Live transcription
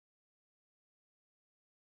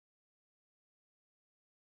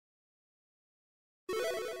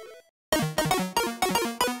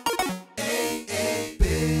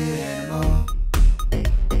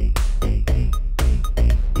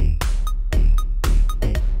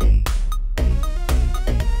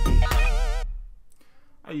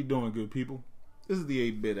you doing, good people? This is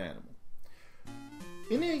the 8-Bit Animal.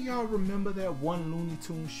 Any of y'all remember that one Looney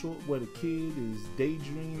Tunes short where the kid is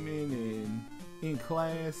daydreaming and in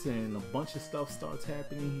class and a bunch of stuff starts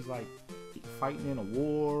happening? He's like fighting in a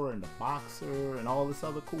war and a boxer and all this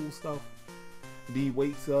other cool stuff. And he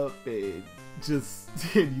wakes up and and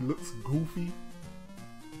he looks goofy.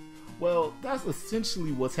 Well, that's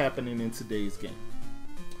essentially what's happening in today's game.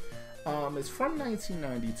 It's from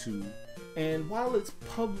 1992, and while it's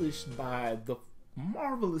published by the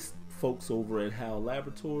marvelous folks over at HAL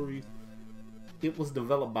Laboratories, it was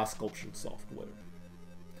developed by Sculptured Software.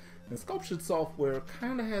 And Sculptured Software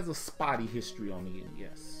kind of has a spotty history on the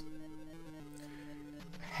NES.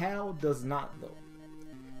 HAL does not, though.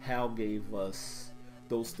 HAL gave us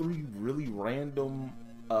those 3 really random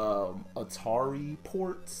Atari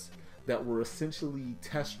ports that were essentially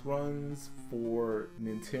test runs for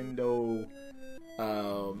Nintendo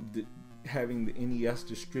having the NES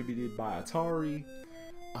distributed by Atari.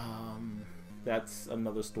 That's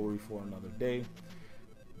another story for another day.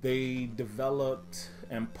 They developed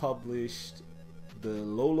and published the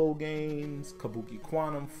Lolo games, Kabuki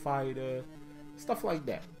Quantum Fighter, stuff like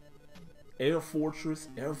that. Air Fortress.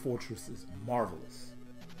 Air Fortress is marvelous.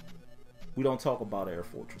 We don't talk about Air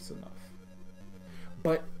Fortress enough.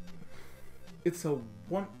 But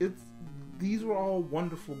these were all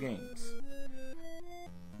wonderful games.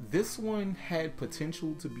 This one had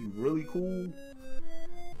potential to be really cool,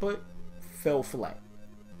 but fell flat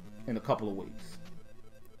in a couple of ways.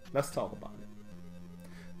 Let's talk about it.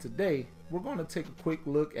 Today, we're going to take a quick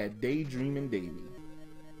look at Dreamin Davey.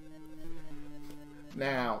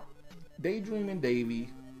 Now, Dreamin Davey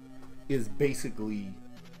is basically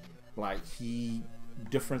like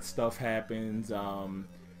different stuff happens.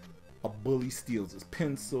 A bully steals his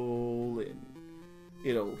pencil, and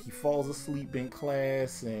he falls asleep in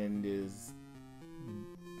class and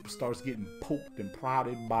starts getting poked and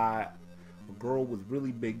prodded by a girl with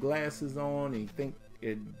really big glasses on,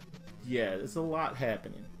 and it's a lot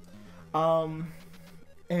happening.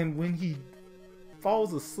 And when he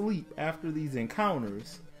falls asleep after these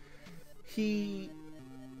encounters, he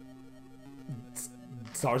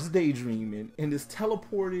starts daydreaming and is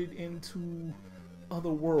teleported into other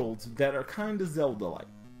worlds that are kind of Zelda-like.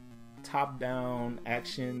 Top-down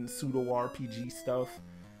action, pseudo-RPG stuff,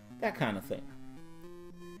 that kind of thing.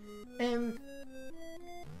 And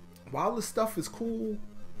while this stuff is cool,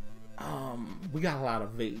 we got a lot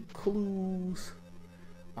of vague clues,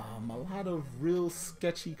 a lot of real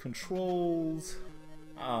sketchy controls,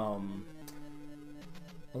 a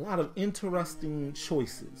lot of interesting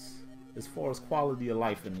choices as far as quality of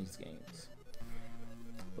life in these games.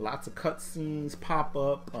 Lots of cutscenes pop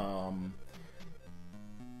up,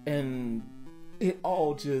 and it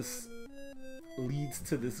all just leads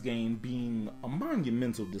to this game being a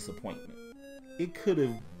monumental disappointment. It could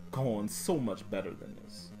have gone so much better than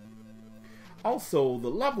this. Also, the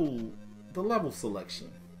level selection.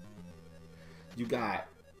 You got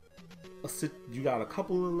a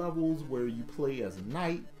couple of levels where you play as a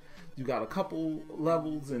knight. You got a couple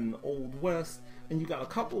levels in Old West, and you got a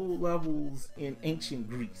couple levels in Ancient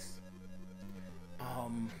Greece.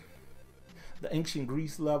 The Ancient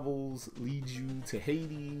Greece levels lead you to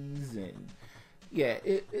Hades, and yeah,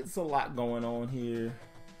 it's a lot going on here,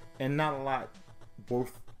 and not a lot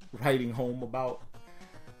worth writing home about.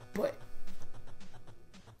 But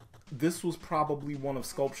this was probably one of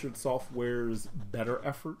Sculptured Software's better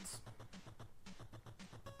efforts.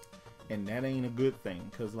 And that ain't a good thing,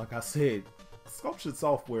 because like I said, Sculptured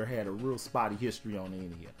Software had a real spotty history on the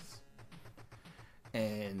NES.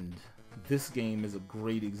 And this game is a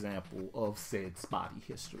great example of said spotty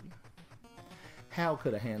history. HAL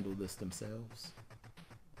could have handled this themselves.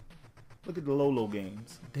 Look at the Lolo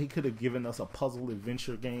games. They could have given us a puzzle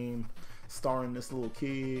adventure game starring this little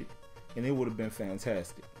kid, and it would have been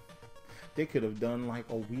fantastic. They could have done like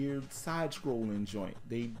a weird side-scrolling joint.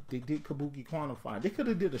 They did Kabuki Quantum Fighter. They could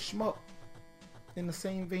have did a shmup in the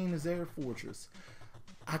same vein as Air Fortress.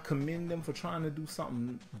 I commend them for trying to do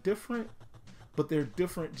something different, but their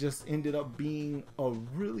different just ended up being a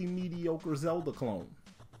really mediocre Zelda clone.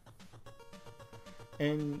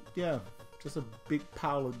 And yeah, just a big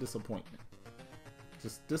pile of disappointment.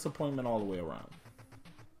 Just disappointment all the way around.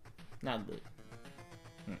 Not good.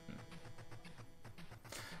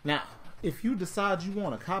 Now, if you decide you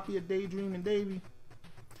want a copy of Dreamin Davey,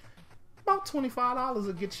 about $25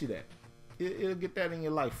 will get you that. It'll get that in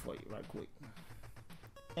your life for you right quick.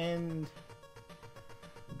 And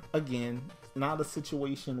again, not a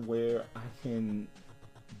situation where I can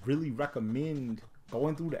really recommend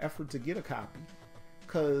going through the effort to get a copy,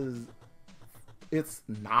 because it's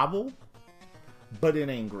novel, but it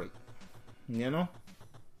ain't great. You know?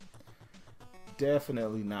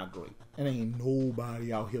 Definitely not great. And ain't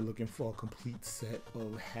nobody out here looking for a complete set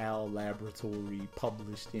of HAL Laboratory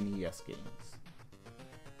published NES games.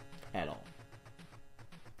 At all.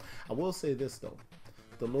 I will say this though.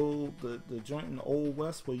 The joint in the Old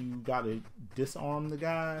West where you gotta disarm the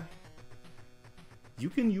guy, you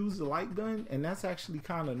can use the light gun, and that's actually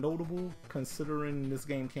kind of notable considering this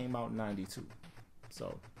game came out in '92.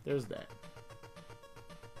 So there's that.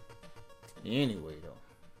 Anyway though,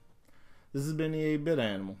 this has been the 8-Bit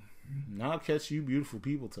Animal, and I'll catch you beautiful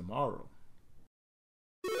people tomorrow.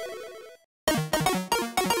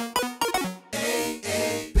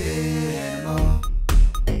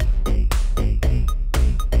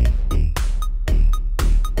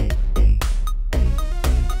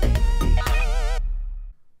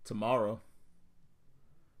 Tomorrow,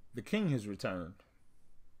 the king has returned.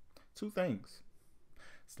 2 things.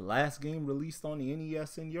 It's the last game released on the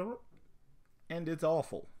NES in Europe, and it's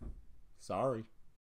awful. Sorry.